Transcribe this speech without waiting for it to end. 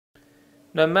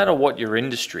No matter what your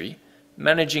industry,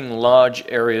 managing large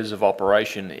areas of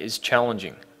operation is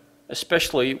challenging,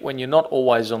 especially when you're not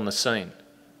always on the scene.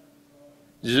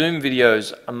 Zoom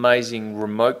Video's amazing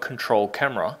remote control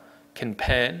camera can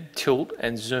pan, tilt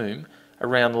and zoom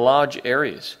around large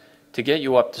areas to get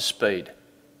you up to speed,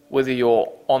 whether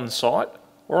you're on site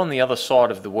or on the other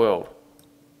side of the world.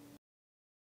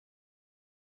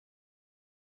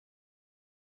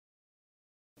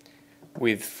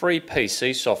 With free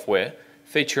PC software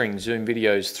featuring Zoom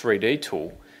Video's 3D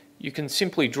tool, you can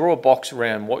simply draw a box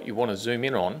around what you want to zoom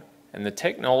in on, and the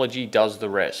technology does the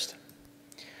rest.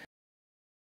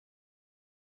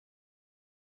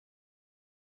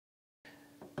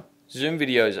 Zoom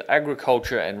Video's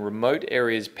agriculture and remote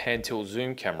areas pan-tilt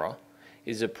zoom camera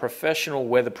is a professional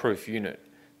weatherproof unit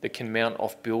that can mount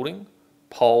off building,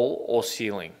 pole or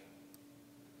ceiling.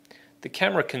 The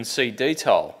camera can see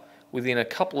detail within a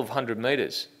couple of 100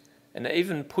 meters and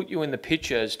even put you in the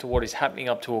picture as to what is happening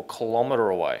up to a kilometer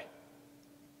away.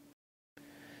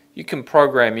 You can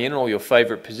program in all your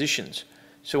favorite positions,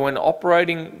 so when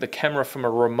operating the camera from a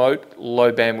remote,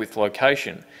 low bandwidth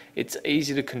location, it's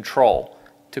easy to control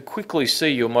to quickly see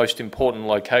your most important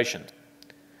locations.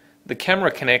 The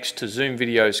camera connects to Zoom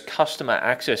Video's customer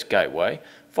access gateway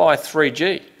via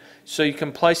 3G, so you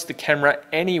can place the camera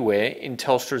anywhere in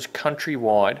Telstra's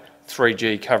countrywide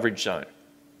 3G coverage zone.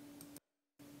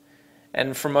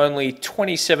 And from only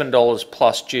 $27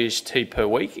 plus GST per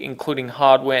week, including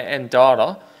hardware and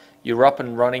data, you're up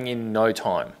and running in no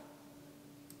time.